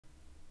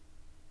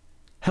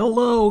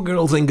Hello,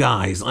 girls and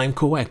guys, I'm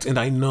correct, and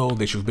I know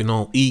that you've been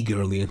all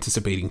eagerly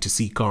anticipating to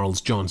see Carl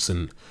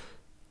Johnson.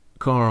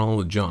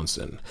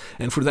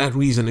 And for that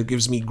reason, it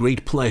gives me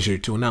great pleasure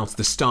to announce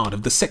the start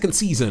of the second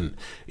season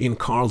in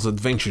Carl's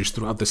adventures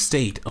throughout the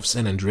state of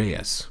San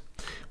Andreas.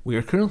 We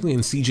are currently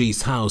in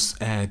CJ's house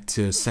at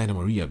Santa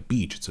Maria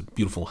Beach. It's a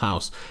beautiful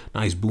house,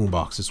 nice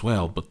boombox as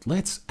well, but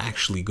let's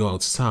actually go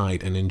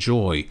outside and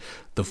enjoy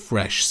the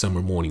fresh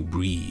summer morning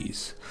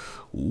breeze.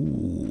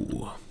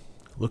 Ooh.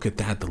 Look at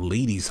that, the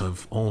ladies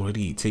have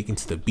already taken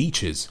to the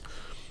beaches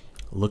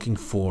looking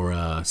for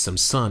some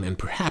sun and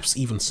perhaps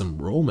even some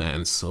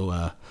romance.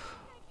 So,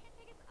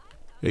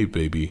 hey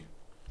baby.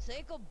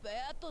 Take a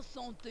bath or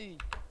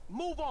something.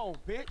 Move on,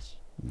 bitch.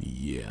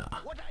 Yeah.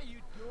 What are you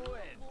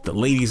doing? The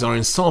ladies are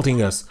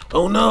insulting us.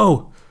 Oh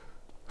no!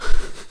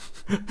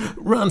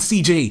 Run,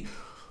 CJ!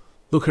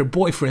 Look, her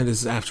boyfriend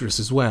is after us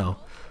as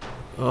well.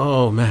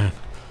 Oh man.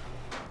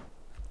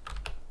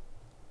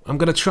 I'm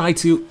gonna try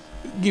to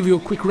give you a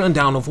quick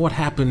rundown of what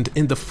happened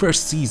in the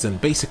first season.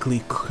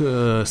 Basically,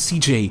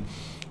 CJ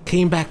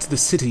came back to the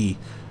city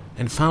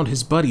and found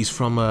his buddies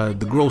from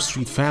the Grove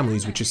Street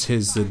families, which is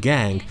his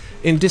gang,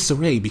 in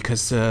disarray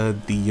because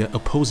the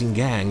opposing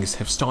gangs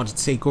have started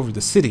to take over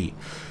the city.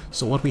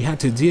 So what we had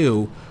to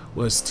do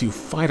was to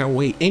fight our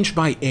way inch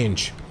by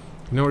inch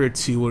in order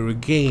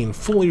to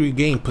fully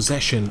regain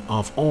possession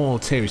of all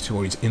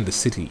territories in the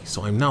city.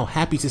 So I'm now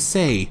happy to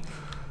say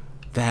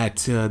that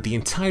the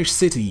entire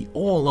city,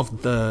 all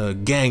of the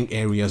gang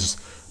areas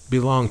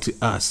belong to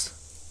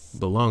us,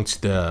 belong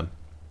to the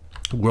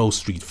Grove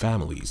Street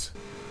families.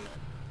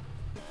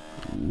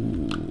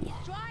 Ooh.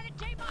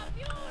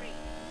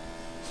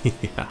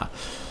 Yeah,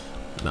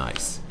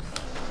 nice.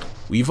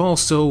 We've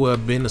also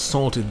been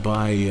assaulted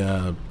by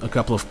a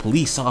couple of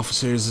police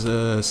officers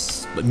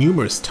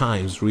numerous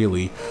times,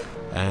 really,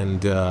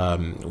 and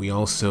we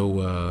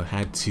also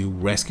had to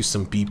rescue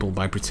some people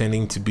by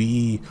pretending to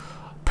be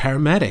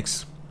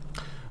paramedics.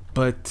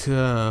 But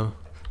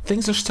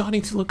things are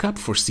starting to look up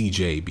for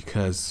CJ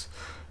because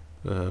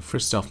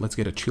first off, let's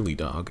get a chili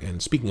dog. And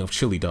speaking of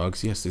chili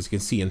dogs, yes, as you can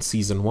see in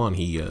season 1,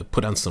 he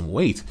put on some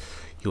weight.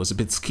 He was a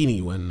bit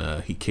skinny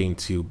when he came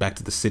back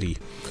to the city,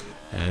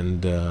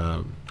 and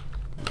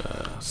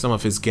some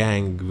of his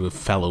gang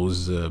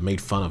fellows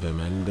made fun of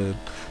him, and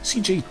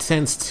CJ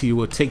tends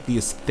to take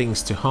these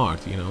things to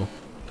heart, you know.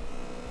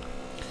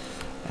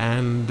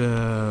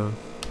 And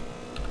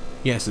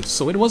yes,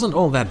 so it wasn't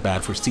all that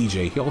bad for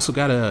CJ. He also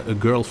got a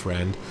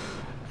girlfriend,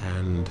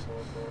 and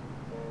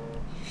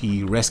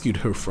he rescued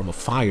her from a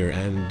fire,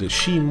 and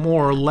she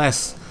more or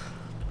less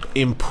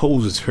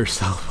imposed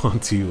herself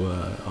onto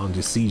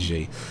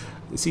CJ.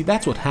 See,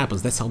 that's what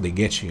happens. That's how they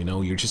get you, you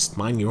know. You're just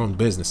minding your own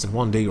business, and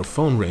one day your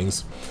phone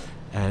rings,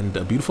 and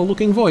a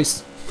beautiful-looking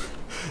voice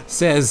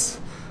says,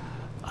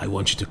 "I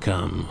want you to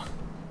come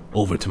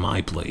over to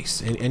my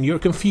place," and you're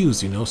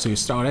confused, you know, so you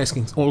start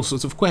asking all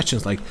sorts of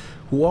questions like,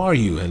 who are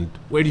you and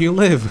where do you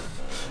live?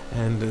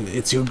 And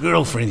it's your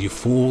girlfriend, you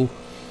fool.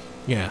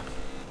 Yeah,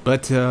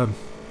 but in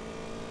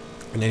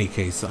any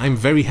case, I'm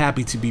very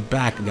happy to be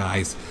back,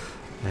 guys,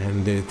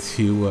 and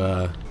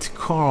to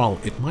Carl,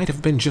 it might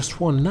have been just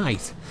one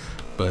night,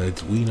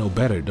 but we know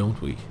better,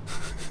 don't we?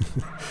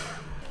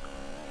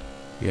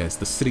 Yes,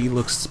 the city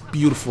looks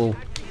beautiful,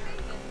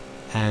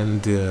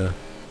 and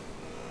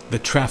the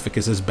traffic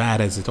is as bad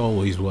as it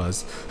always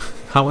was.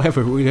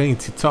 However, we're going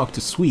to talk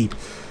to Sweet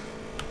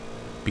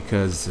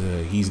because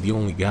he's the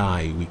only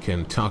guy we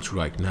can talk to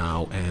right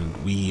now,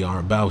 and we are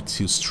about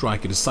to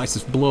strike a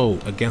decisive blow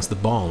against the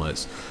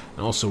Ballers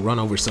and also run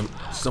over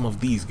some of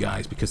these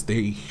guys because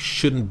they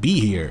shouldn't be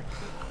here.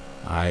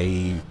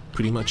 I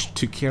pretty much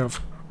took care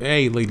of...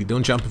 Hey lady,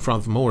 don't jump in front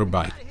of the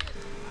motorbike.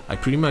 I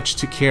pretty much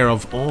took care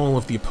of all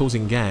of the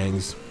opposing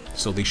gangs,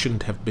 so they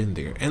shouldn't have been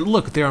there. And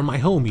look, there are my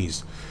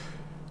homies.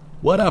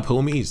 What up,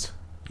 homies?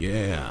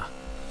 Yeah.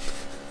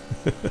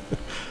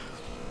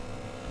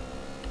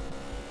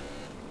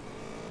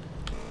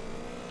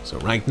 So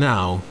right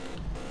now,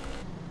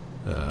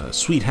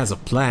 Sweet has a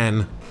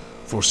plan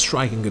for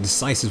striking a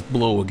decisive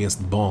blow against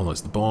the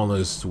Ballers. The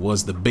Ballers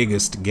was the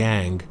biggest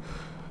gang,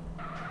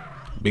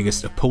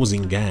 biggest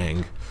opposing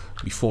gang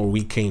before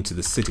we came to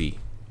the city.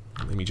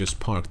 Let me just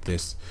park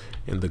this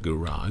in the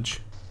garage.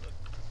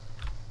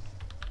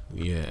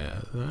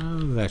 Yeah,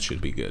 that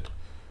should be good.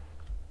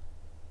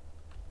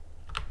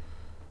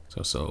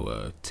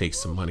 So take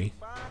some money.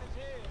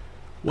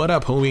 What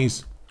up,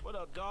 homies? What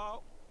up,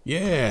 dog?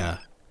 Yeah.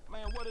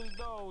 Man, what is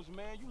those,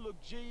 man? You look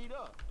G'd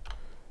up.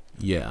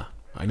 Yeah,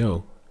 I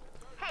know.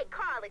 Hey,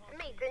 Carl, it's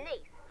me,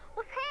 Denise.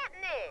 What's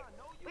happening?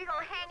 We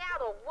gonna hang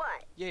out or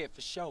what? Yeah,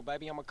 for sure,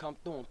 baby. I'm gonna come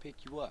through and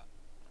pick you up.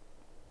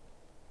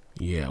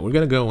 Yeah, we're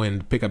gonna go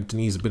and pick up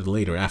Denise a bit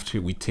later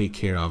after we take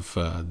care of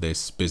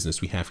this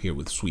business we have here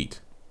with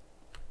Sweet.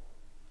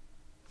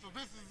 So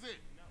this is it.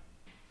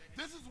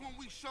 This is when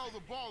we show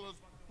the Ballers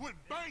what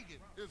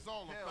banging is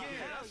all about.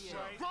 Yeah.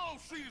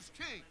 Grove Street is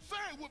king. Say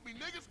it with me,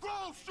 niggas.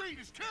 Grove Street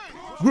is king.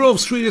 Grove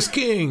Street is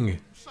king!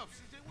 What's up,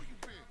 CJ? Where you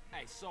been?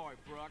 Hey, sorry,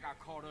 bro. I got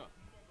caught up.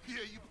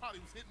 Yeah, you probably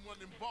was hitting one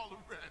of them baller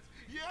rats.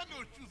 Yeah, I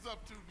know what you was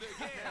up to,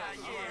 nigga.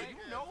 Yeah,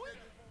 you know it.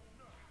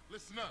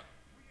 Listen up.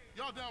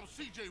 Y'all down with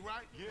CJ,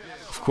 right? Yeah.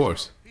 Of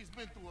course. He's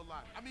been through a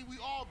lot. I mean, we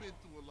all been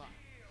through a lot.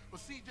 But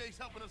CJ's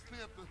helping us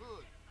clean up the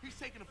hood. He's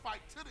taking the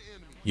fight to the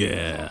enemy.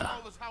 Yeah.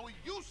 Tell us how he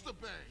used to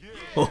bang. Yeah.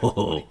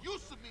 Oh, What it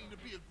used to mean to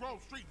be a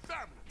Grove Street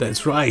family.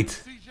 that's right.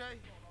 CJ,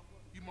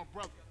 you my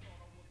brother,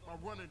 my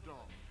running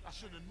dog. I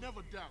should have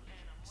never doubted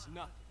you. It's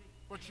nothing.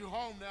 But you're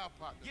home now,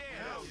 partner. Yeah,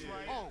 that's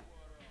right. Home.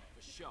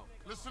 For sure.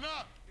 Listen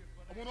up.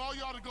 I want all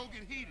y'all to go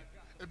get heated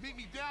and meet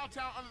me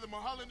downtown under the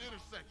Mulholland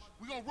intersection.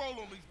 We gonna roll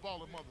on these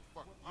baller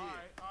motherfuckers. All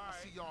right. I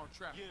see y'all in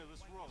traffic. Yeah,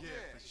 let's roll.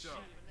 Yeah, for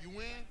sure. You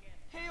in?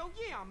 Hell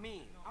yeah, I'm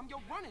in. I'm your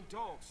running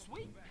dog,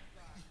 sweet.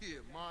 Yeah,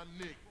 my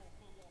nigga.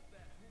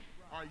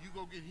 All right, you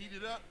go get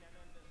heated up,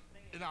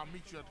 and I'll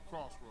meet you at the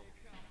crossroads.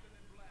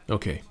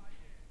 Okay.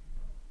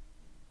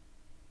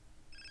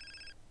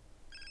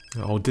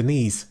 Oh,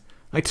 Denise.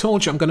 I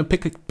told you I'm gonna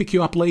pick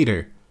you up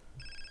later.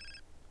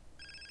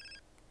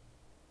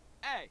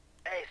 Hey,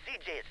 Hey,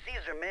 CJ, it's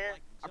Caesar, man.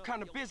 I'm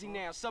kind of busy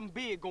now. Something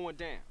big going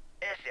down.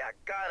 Essie, I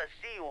gotta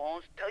see you,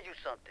 Holmes. Tell you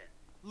something.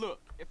 Look,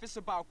 if it's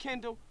about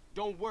Kendall,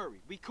 don't worry.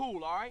 We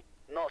cool, all right?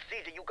 No,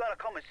 Caesar, you gotta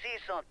come and see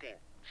something.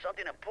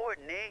 Something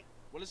important, eh?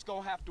 Well, it's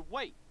gonna have to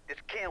wait. This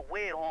can't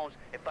wait, Holmes.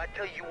 If I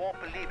tell you, you won't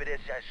believe it,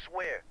 Essie, I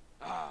swear.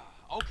 Ah,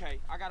 okay.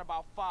 I got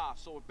about 5,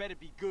 so it better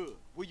be good.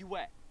 Where you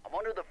at? I'm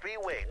under the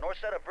freeway, north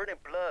side of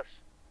Verdant Bluffs.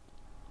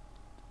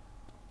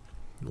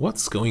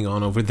 What's going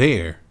on over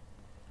there?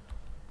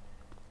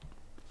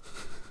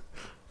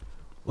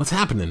 What's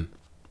happening?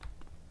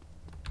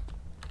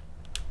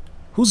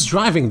 Who's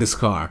driving this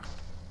car?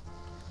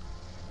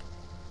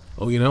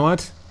 Oh, you know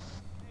what?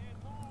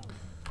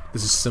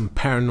 This is some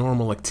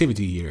paranormal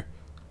activity here.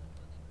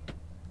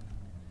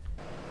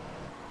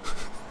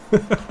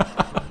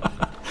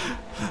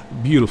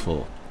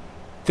 Beautiful.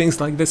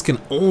 Things like this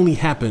can only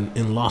happen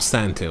in Los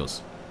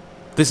Santos.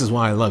 This is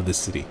why I love this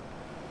city.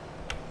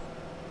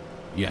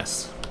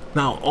 Yes.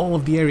 Now, all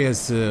of the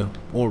areas,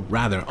 or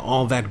rather,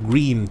 all that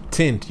green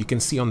tint you can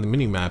see on the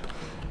minimap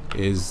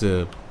is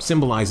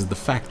symbolizes the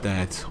fact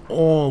that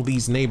all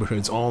these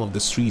neighborhoods, all of the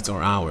streets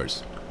are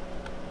ours.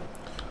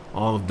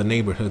 All of the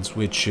neighborhoods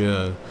which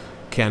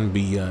can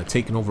be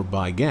taken over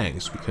by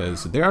gangs,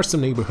 because there are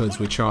some neighborhoods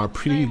which are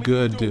pretty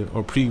good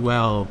or pretty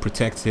well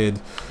protected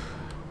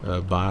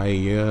by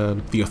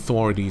the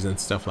authorities and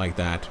stuff like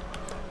that,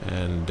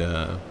 and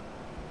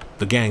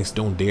the gangs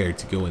don't dare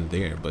to go in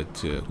there, but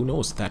who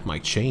knows, that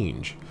might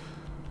change.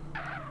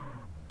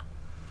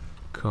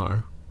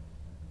 Car.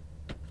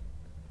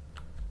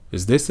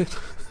 Is this it?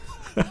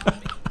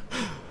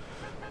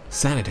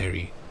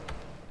 Sanitary.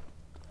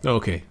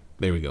 Okay,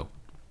 there we go.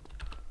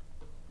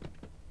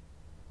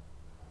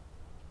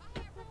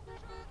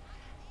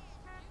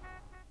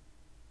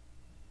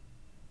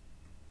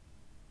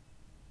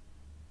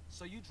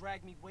 So you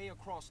dragged me way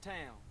across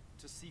town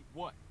to see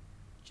what?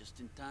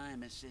 Just in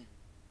time, Essie.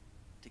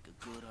 Take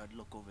a good hard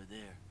look over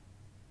there.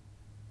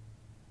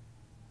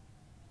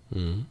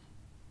 Hmm.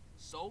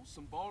 So,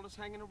 some ballers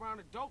hanging around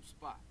a dope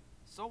spot.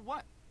 So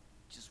what?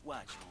 Just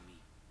watch, homie.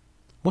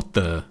 What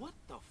the? What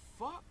the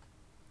fuck?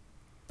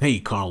 Hey,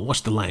 Carl,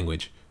 watch the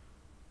language.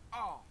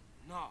 Oh,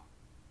 no.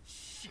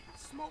 Shit,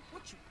 Smoke,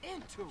 what you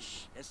into?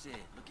 That's it.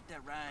 Look at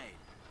that ride.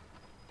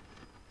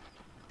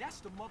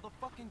 That's the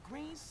motherfucking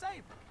Green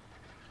Saber.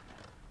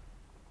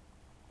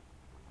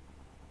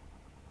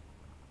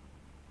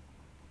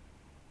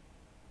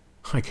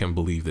 I can't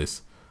believe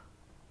this.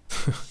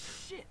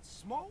 Shit,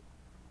 Smoke?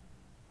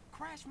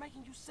 Crash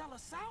making you sell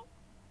us out?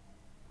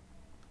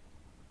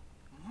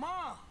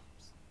 Moms!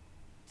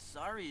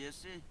 Sorry,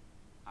 Essie.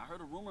 I heard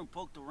a rumor and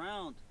poked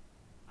around.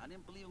 I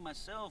didn't believe it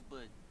myself,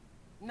 but...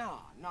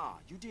 Nah,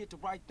 you did the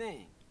right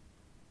thing.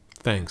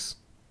 Thanks.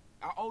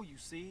 I owe you,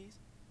 C's.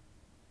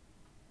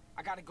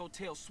 I gotta go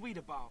tell Sweet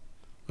about...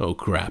 Oh,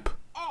 crap.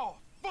 Oh,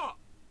 fuck!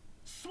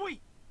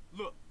 Sweet!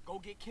 Look, go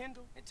get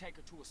Kendall and take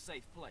her to a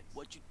safe place.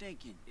 What you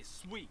thinking?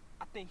 It's Sweet.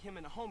 I think him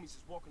and the homies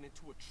is walking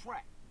into a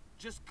trap.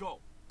 Just go.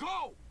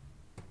 Go!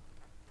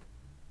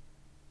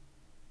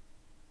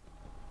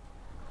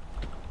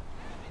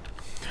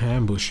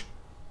 Ambush.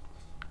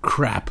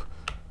 Crap.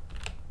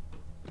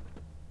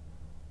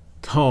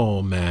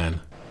 Oh, man.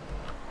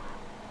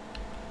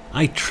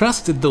 I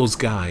trusted those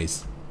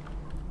guys.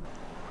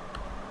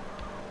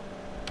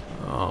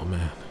 Oh,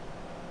 man.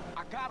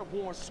 I gotta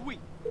warn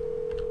Sweet.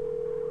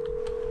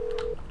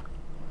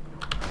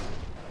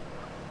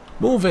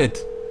 Move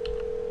it.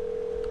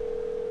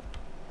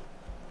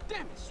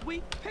 Damn it,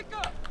 Sweet. Pick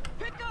up.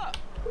 Pick up.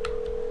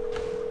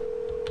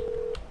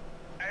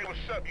 Hey, what's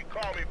up? You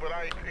called me, but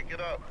I ain't pick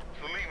it up.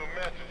 So leave a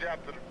message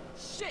after the...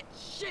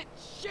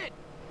 Shit.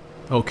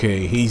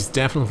 Okay, he's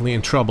definitely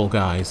in trouble,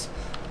 guys.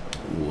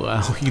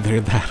 Well,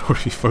 either that or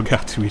he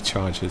forgot to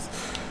recharge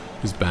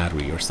his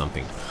battery or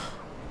something.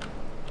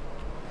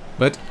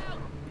 But,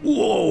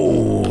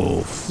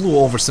 whoa, flew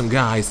over some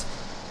guys.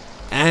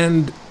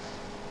 And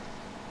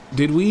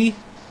did we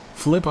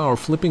flip our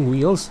flipping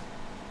wheels?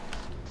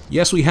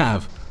 Yes, we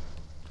have.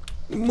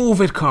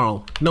 Move it,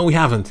 Carl. No, we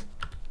haven't.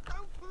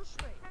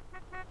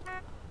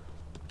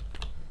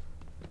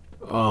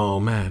 Oh,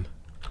 man.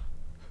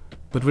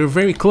 But we're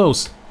very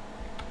close.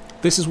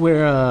 This is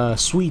where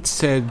Sweet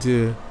said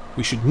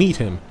we should meet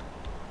him.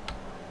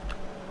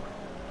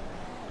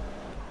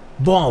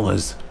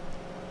 Ballers.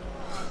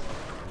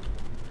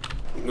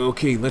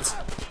 Okay, let's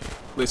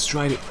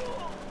try to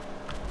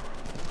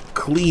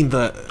clean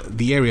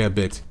the area a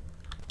bit.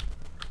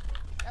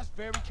 That's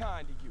very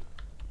kind of you.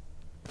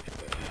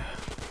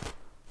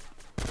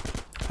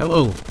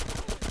 Hello.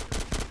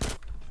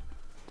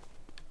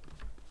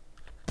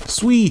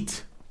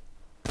 Sweet.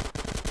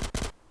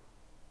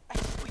 Hey,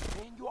 sweet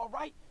man, you all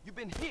right? You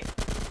been hit.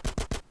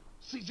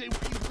 CJ,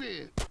 where you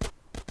been?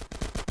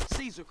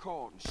 Caesar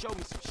called and showed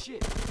me some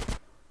shit.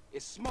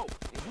 It's Smoke,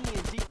 and he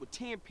in deep with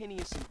Tenpenny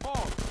and some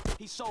balls.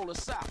 He sold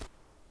us out.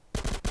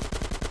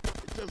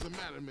 It doesn't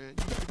matter, man.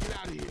 You gotta get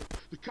out of here.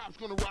 The cop's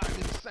gonna ride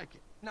in a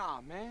second.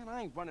 Nah, man,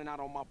 I ain't running out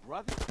on my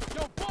brother.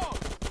 Yo, boys,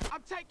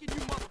 I'm taking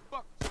you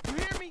motherfuckers. You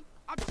hear me?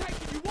 I'm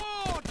taking you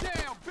all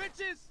down,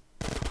 bitches!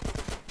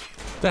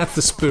 That's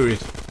the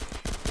spirit.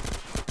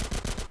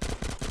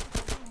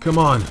 Come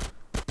on.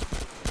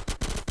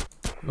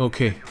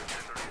 Okay.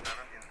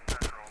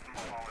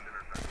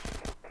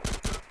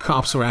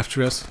 Cops are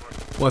after us.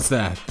 What's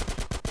that?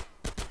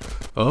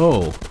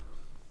 Oh.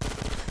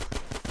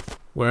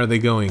 Where are they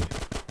going?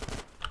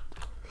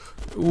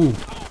 Ooh.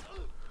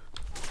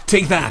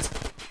 Take that!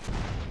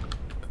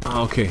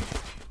 Okay.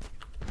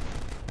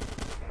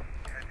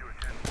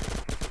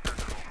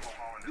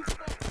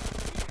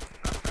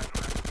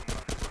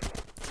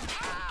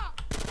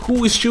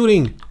 Who is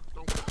shooting?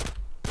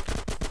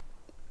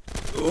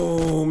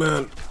 Oh,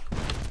 man.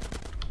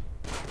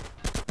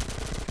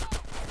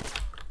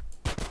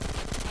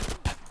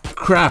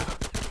 Crap.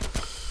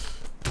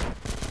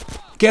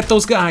 Get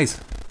those guys.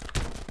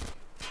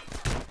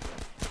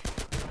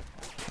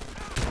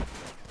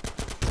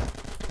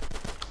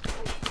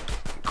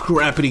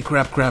 Crappity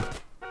crap crap.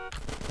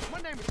 My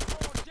name is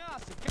Paul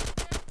Johnson.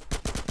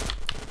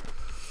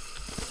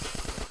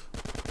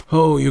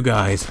 Oh, you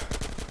guys.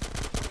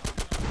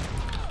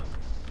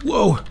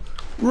 Whoa!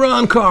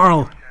 Run,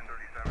 Carl!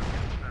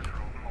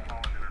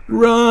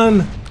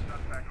 Run!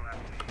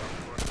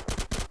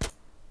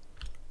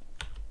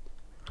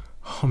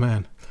 Oh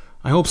man,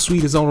 I hope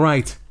Sweet is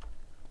alright.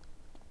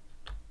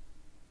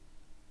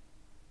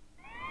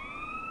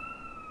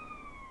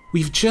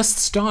 We've just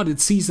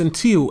started Season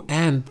 2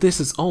 and this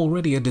is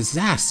already a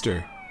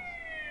disaster.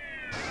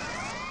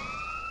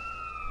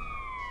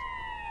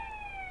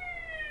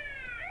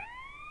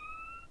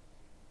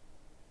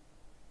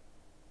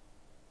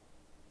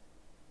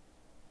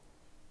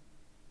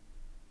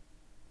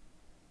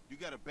 You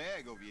got a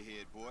bag over your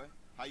head, boy.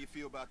 How you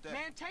feel about that?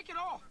 Man, take it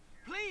off.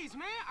 Please,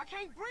 man. I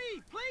can't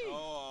breathe. Please. Oh,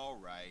 all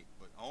right.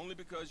 But only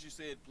because you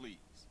said please.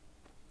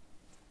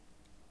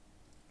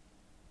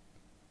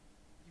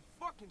 You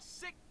fucking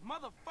sick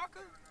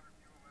motherfucker.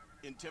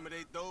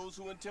 Intimidate those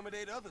who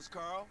intimidate others,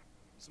 Carl.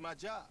 It's my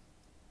job.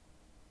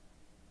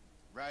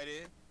 Right,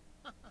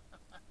 Ed?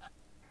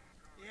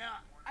 Yeah.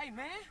 Hey,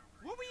 man.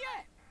 Where we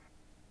at?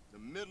 The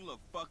middle of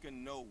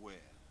fucking nowhere.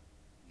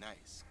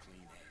 Nice,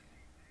 clean air.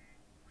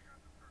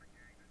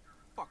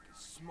 Fucking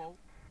Smoke.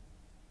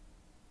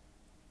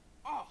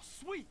 Oh,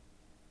 Sweet.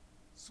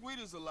 Sweet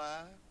is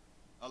alive.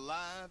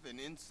 Alive and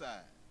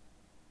inside.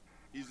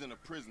 He's in a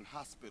prison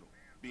hospital,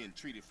 being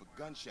treated for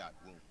gunshot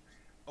wounds.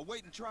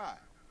 Awaiting trial.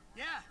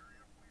 Yeah.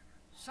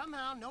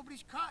 Somehow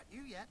nobody's caught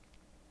you yet.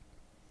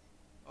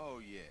 Oh,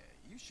 yeah.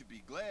 You should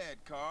be glad,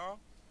 Carl.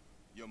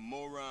 Your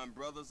moron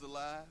brother's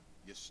alive.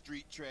 Your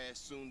street trash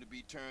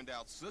soon-to-be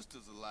turned-out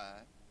sister's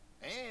alive.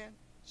 And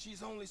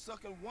she's only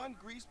sucking one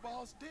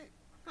greaseball's dick.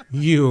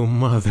 You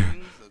mother.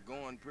 Things are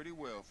going pretty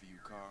well for you,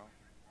 Carl.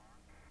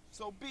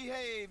 So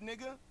behave,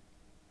 nigga.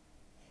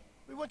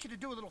 We want you to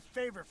do a little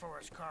favor for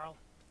us, Carl.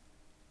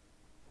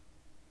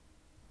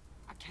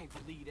 I can't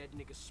believe that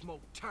nigga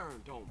Smoke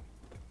turned on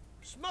me.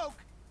 Smoke?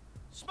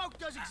 Smoke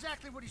does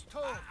exactly what he's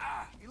told.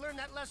 He learned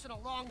that lesson a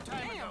long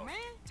time ago. Damn, man.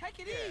 Take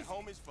it Yeah, easy.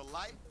 homies for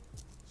life.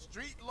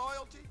 Street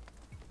loyalty.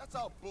 That's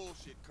all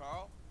bullshit,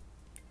 Carl.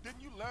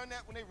 Didn't you learn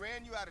that when they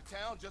ran you out of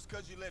town just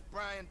because you let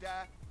Brian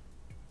die?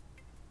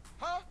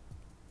 Huh?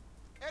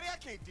 Eddie, I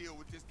can't deal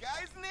with this guy.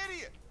 He's an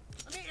idiot.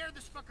 Let me air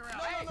this fucker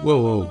out. No,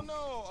 Whoa, whoa. no,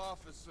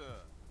 officer.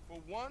 For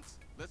once,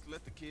 let's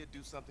let the kid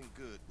do something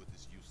good with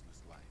his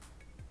useless life.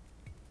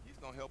 He's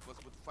gonna help us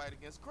with the fight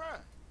against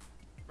crime.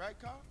 Right,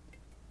 Carl?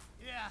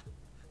 Yeah,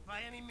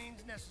 by any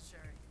means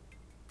necessary.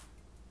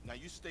 Now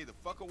you stay the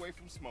fuck away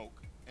from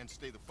Smoke and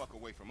stay the fuck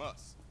away from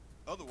us.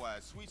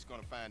 Otherwise, Sweet's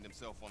gonna find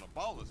himself on a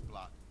baller's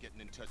block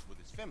getting in touch with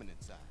his feminine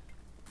side.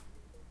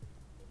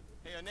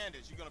 Hey,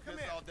 Hernandez, you gonna Come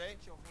piss here. all day?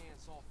 Get your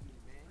hands off me,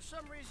 man. For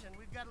some reason,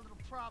 we've got a little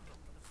problem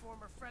with a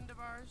former friend of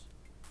ours.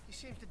 He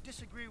seems to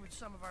disagree with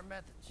some of our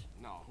methods.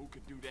 No, who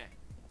could do that?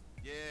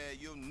 Yeah,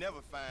 you'll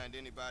never find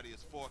anybody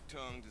as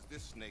fork-tongued as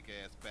this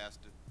snake-ass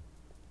bastard.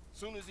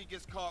 Soon as he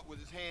gets caught with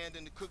his hand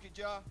in the cookie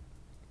jar,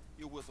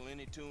 he'll whistle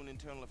any tune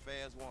Internal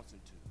Affairs wants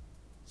him to.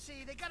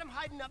 See, they got him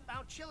hiding up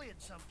Mount Chiliad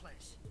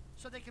someplace,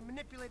 so they can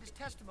manipulate his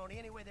testimony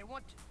any way they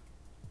want to.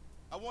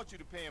 I want you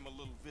to pay him a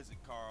little visit,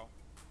 Carl,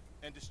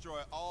 and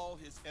destroy all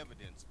his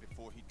evidence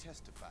before he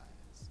testifies.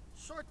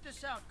 Sort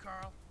this out,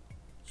 Carl,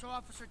 so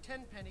Officer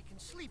Tenpenny can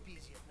sleep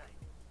easy at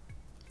night.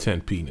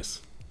 10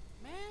 penis.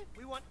 Man,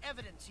 we want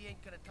evidence he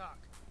ain't gonna talk.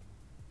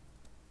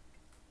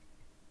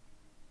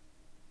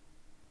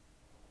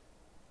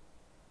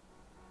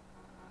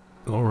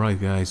 Alright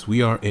guys,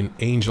 we are in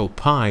Angel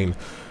Pine.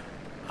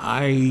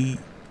 I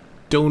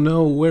don't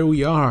know where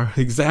we are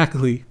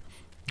exactly.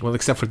 Well,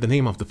 except for the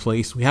name of the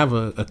place. We have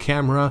a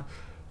camera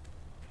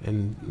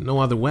and no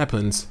other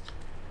weapons.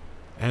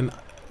 And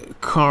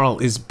Carl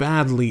is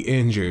badly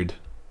injured.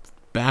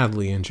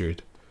 Badly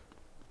injured.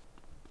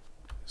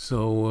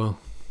 So,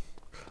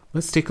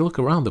 let's take a look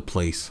around the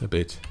place a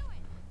bit.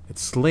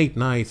 It's late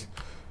night.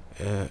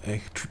 A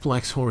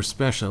XXX horror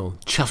special.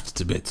 Chuffed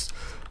to bits.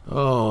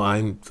 Oh,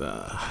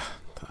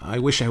 I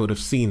wish I would have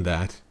seen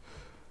that.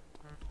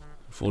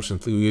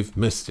 Unfortunately, we've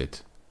missed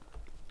it.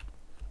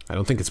 I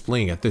don't think it's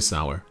playing at this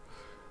hour.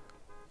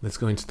 Let's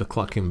go into the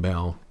Clock and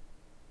Bell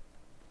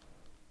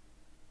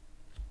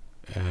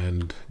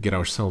and get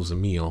ourselves a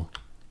meal.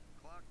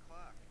 Clock,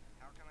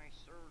 how can I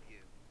serve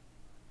you?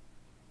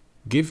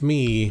 Give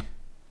me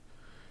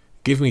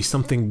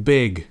something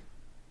big.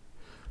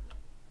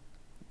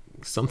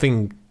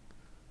 Something.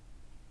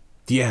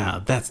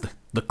 Yeah, that's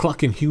the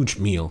Clock and Huge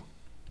meal.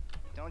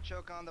 Don't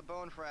choke on the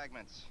bone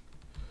fragments.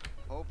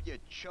 Hope you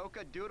choke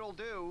a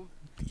doodle-doo.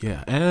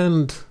 Yeah,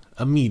 and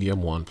a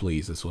medium one,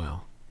 please, as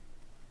well.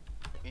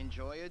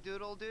 Enjoy a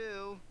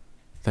doodle-doo.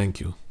 Thank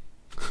you.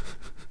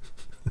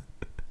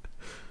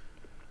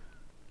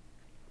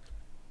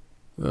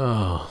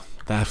 Oh,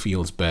 that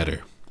feels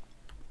better.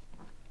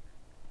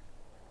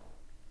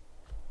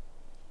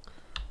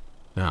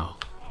 Now,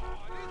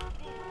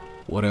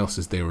 what else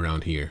is there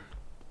around here?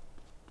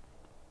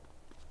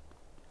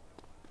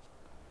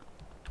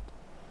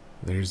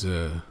 There's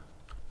a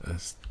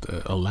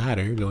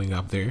ladder going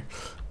up there,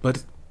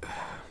 but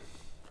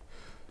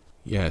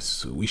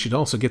yes, we should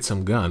also get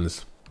some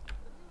guns.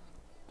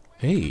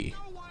 Hey,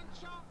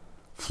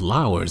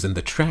 flowers in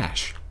the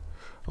trash.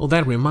 Oh,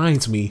 that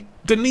reminds me,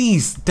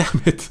 Denise.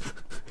 Damn it!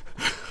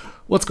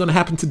 What's gonna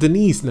happen to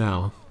Denise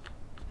now?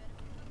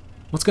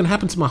 What's gonna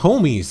happen to my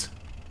homies?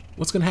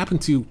 What's gonna happen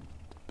to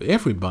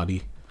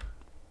everybody?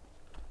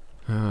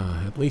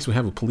 At least we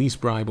have a police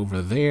bribe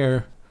over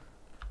there.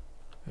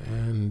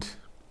 And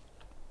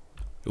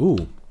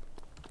ooh,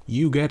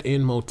 you get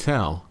in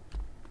motel.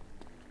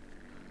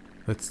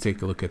 Let's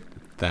take a look at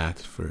that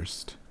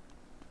first.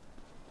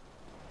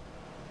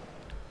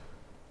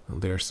 Well,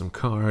 there are some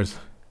cars.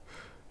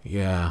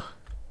 Yeah,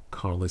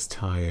 Carl is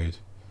tired.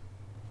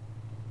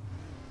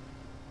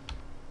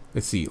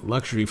 Let's see,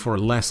 luxury for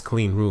less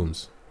clean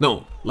rooms.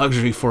 No,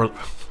 luxury for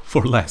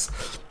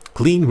less.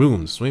 Clean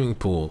rooms, swimming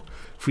pool,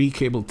 free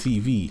cable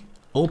TV,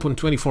 open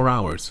 24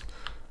 hours.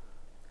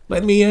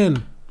 Let me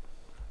in.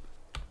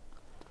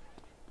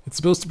 It's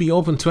supposed to be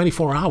open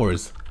 24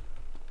 hours.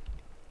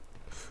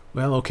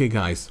 Well, okay,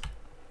 guys.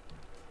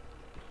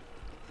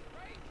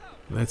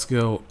 Let's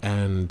go,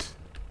 and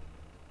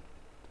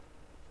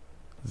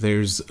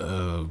there's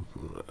a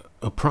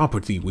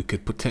property we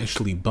could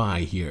potentially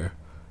buy here.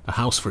 A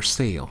house for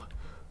sale.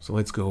 So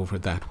let's go over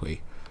that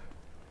way.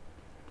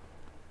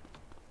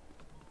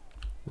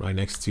 Right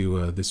next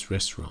to this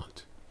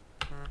restaurant.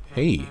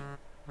 Hey.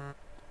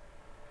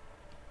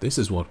 This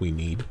is what we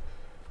need.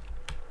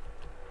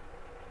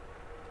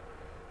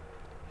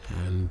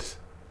 And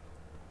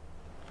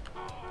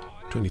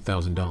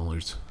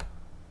 $20,000.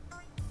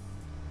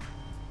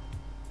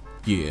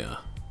 Yeah.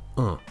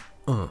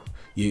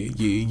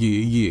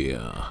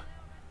 Yeah.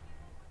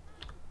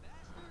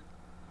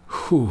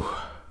 Whew.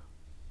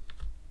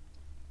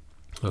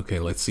 Okay,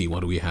 let's see, what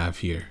do we have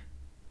here?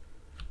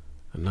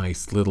 A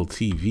nice little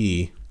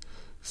TV,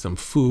 some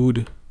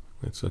food.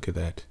 Let's look at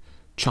that.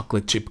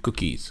 Chocolate chip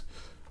cookies.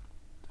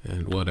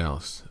 And what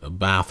else? A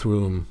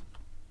bathroom.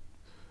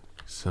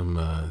 Some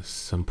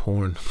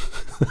porn.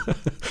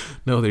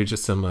 No, they're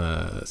just some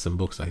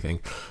books, I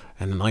think.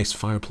 And a nice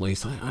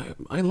fireplace.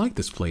 I like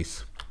this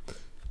place.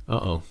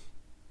 Uh-oh.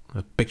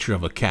 A picture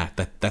of a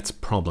cat. That's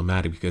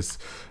problematic because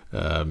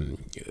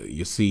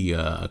you see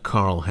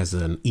Carl has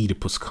an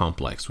Oedipus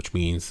complex, which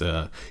means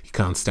he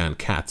can't stand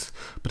cats.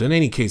 But in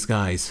any case,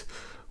 guys,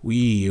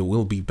 we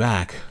will be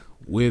back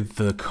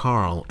with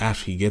Carl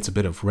after he gets a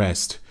bit of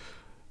rest,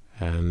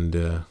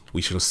 and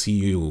we shall see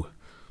you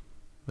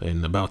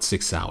in about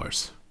 6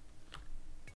 hours.